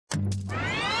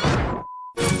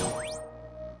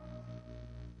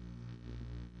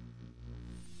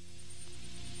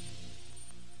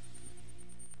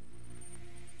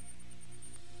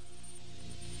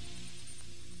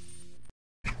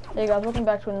Hey guys, welcome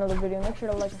back to another video. Make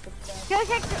sure to like and subscribe.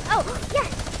 Oh,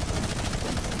 yes!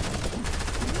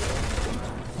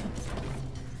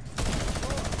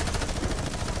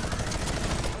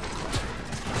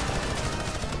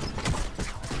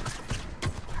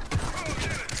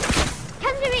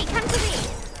 Come to me!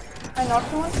 I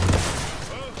knocked one?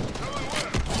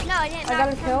 No, I didn't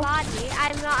knock somebody.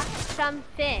 I knocked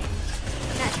something.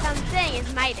 And that something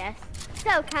is Midas.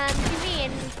 So come to me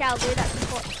and we shall do that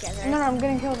support together. No, I'm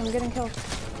getting killed. If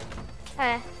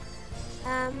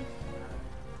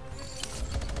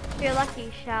you're lucky,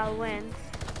 you shall win.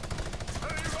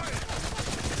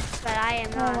 But I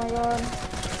am not. Oh my god.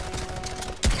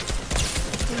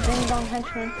 He's bringing down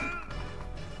henchmen.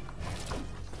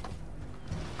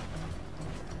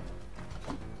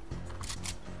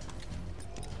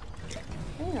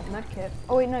 I need a medkit.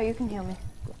 Oh wait, no, you can heal me.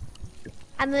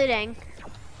 I'm looting.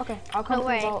 Okay, I'll come to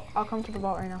the vault. I'll come to the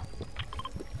vault right now.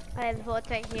 I have the vault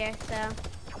right here, so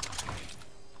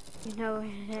you know where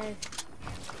it is.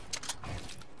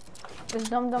 This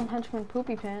dumb henchman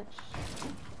poopy pants.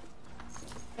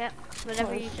 Yep,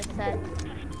 whatever you just said.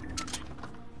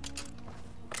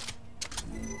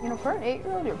 You know, for an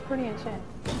 8-year-old, you're pretty insane.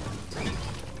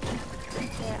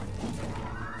 Yeah.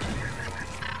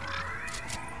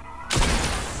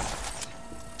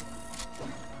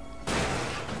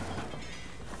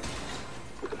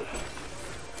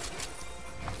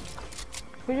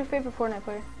 Who's your favorite Fortnite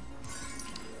player?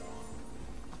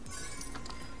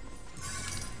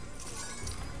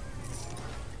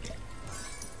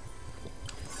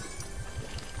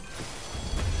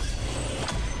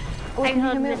 Oh, I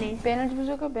hold minis. Bandage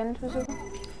bazooka?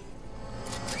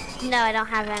 No, I don't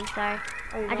have them, sorry.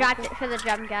 Oh, I dropped it for the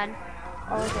drum gun.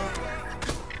 Oh, okay.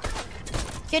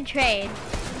 Good trade.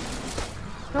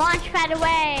 Launch pad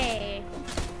away!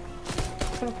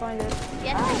 Couldn't find it.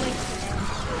 Yes, I wasted it.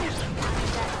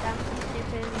 That dumb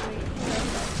stupid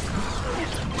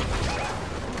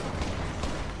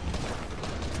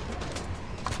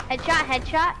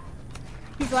Headshot.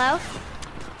 He's low.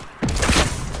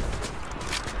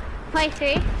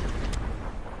 23.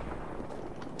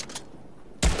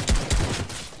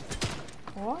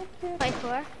 What?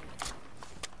 24.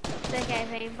 This guy's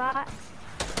aimbot.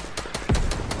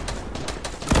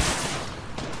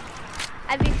 I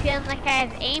be feeling like I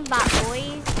have aimbot,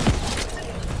 boys.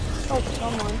 Oh,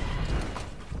 someone.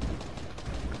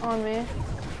 On me.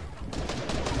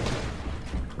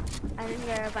 I think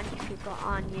there are a bunch of people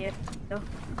on you.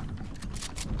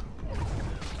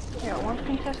 Yeah, one's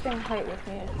contesting height with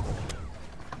me.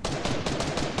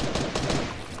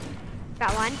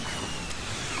 Got one.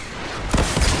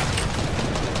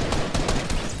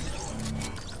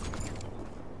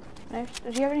 Nice.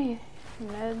 Did you have any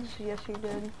meds? Yes, you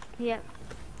did. Yep.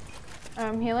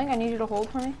 I'm healing. I need you to hold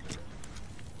for me.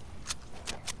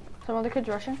 Some other kid's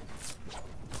rushing.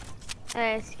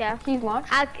 Let's go. He's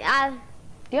launched. Do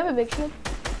you have a big shield?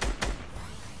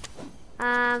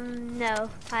 No.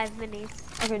 5 minis.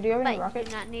 Okay, do you have any but rockets?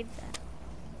 You do not need that.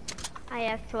 I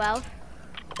have 12.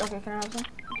 Okay, can I have some?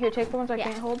 Here, take the ones I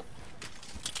can't hold.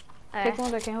 Take the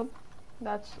ones I can't hold.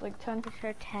 That's like 10. For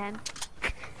sure 10.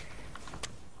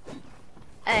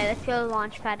 Alright, let's go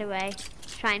launch pad away.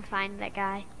 Try and find that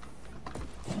guy.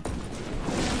 I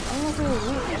don't know if he was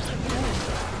weak. That's the thing.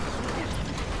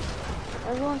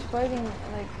 Everyone's fighting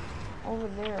like over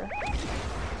there.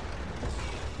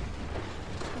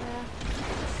 Yeah.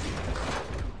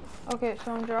 Okay,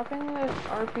 so I'm dropping this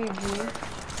RPG.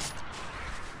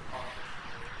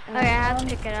 Okay, I have to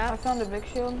pick it I up. found a big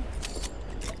shield.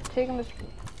 Taking this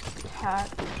hat.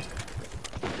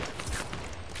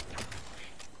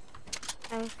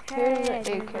 Okay. Here's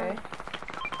the AK.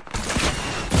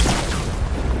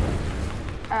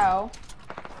 Ow.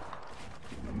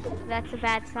 That's a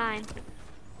bad sign.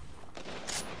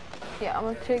 Yeah, I'm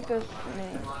gonna take this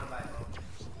mini.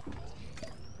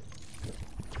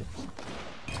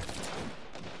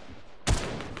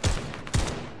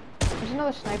 There's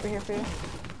another sniper here for you.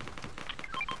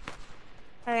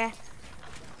 Okay.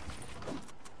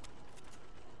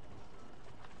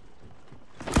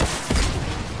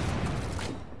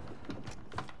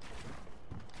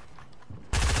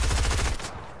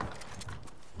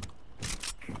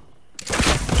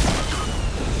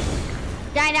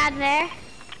 Guy down there.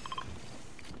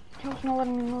 Joe's not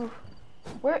letting me move.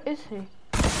 Where is he?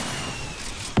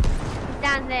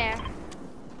 Down there.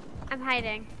 I'm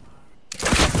hiding.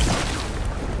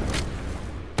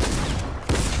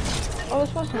 Oh,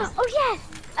 this wasn't. Oh yes!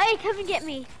 Hey, come and get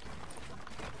me.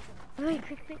 Wait,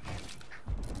 quick.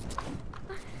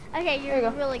 Okay,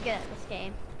 you're really good at this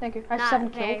game. Thank you. I have Not 7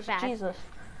 very kills. bad. Jesus.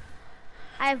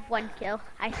 I have 1 kill.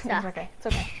 I suck. It's okay. It's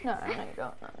okay. No, you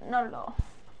don't. No, not at all.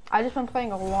 I just been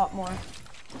playing a lot more.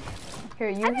 Here,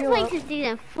 you I've been playing since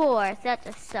season 4, so that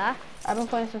just sucks. I've been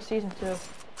playing since season 2.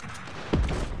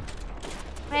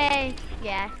 Hey,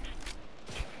 yeah.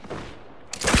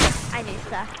 I do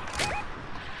suck.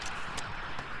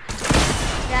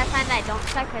 There are times I don't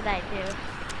suck, or that I do.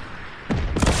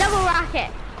 Double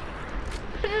rocket!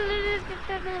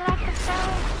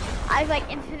 I have like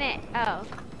infinite. Oh,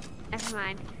 never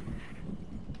mind.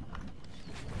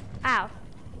 Ow.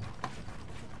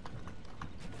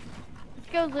 Let's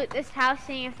go loot this house,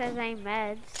 seeing if there's any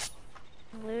meds.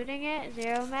 I'm looting it.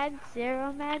 0 meds.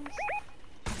 0 meds.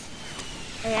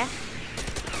 Oh yeah.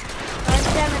 Run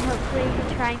them and hopefully you can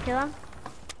try and kill him.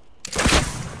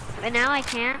 But now I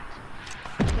can't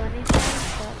do anything,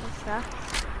 so that sucks.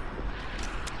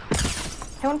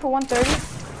 Hit one for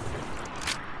 130.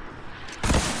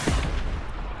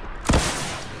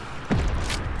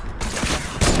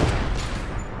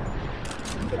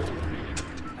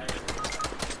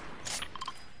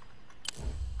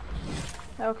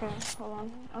 Okay, hold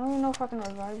on. I don't even know if I can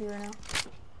revive you right now.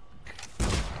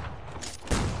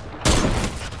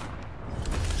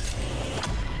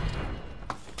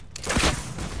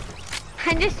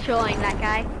 I'm just trolling that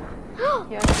guy.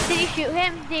 Yeah, did you shoot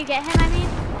him? Did you get him, I mean?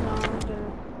 No, I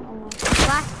didn't. Almost.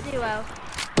 Last duo.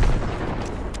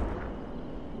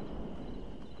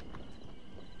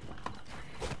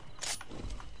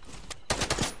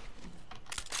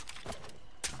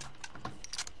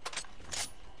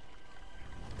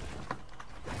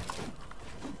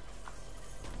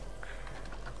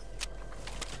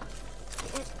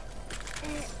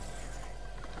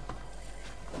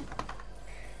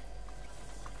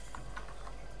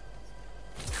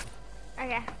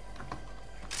 Okay.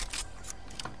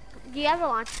 Do you have a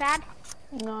launch pad?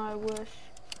 No, I wish.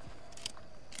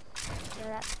 So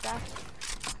that stuff.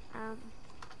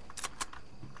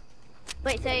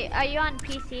 Wait, so are you on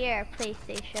PC or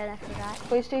PlayStation? I forgot.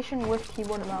 PlayStation with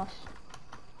keyboard and mouse.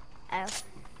 Oh.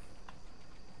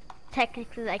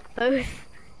 Technically, like both.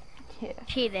 Yeah.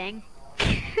 Cheating.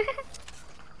 Say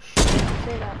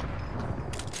that.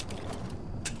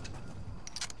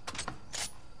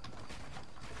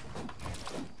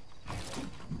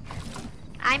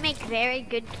 I make very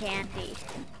good candy.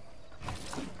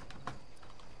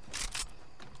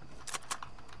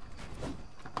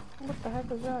 What the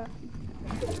heck is that?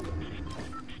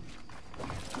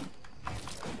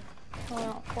 Oh, I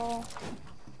don't fall.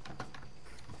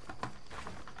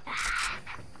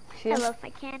 I love my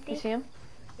candy. You see him?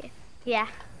 Yeah.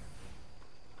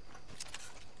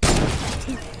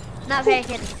 Not very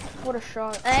good. What a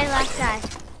shot. Hey, last guy.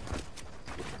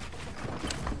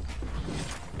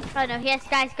 Oh no, he has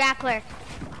Guy's grappler.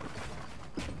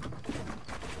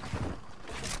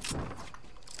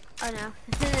 Oh no,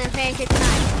 this isn't a very good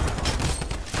time.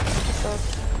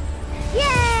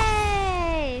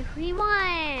 Yay! We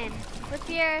won! With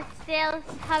your still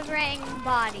hovering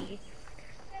body.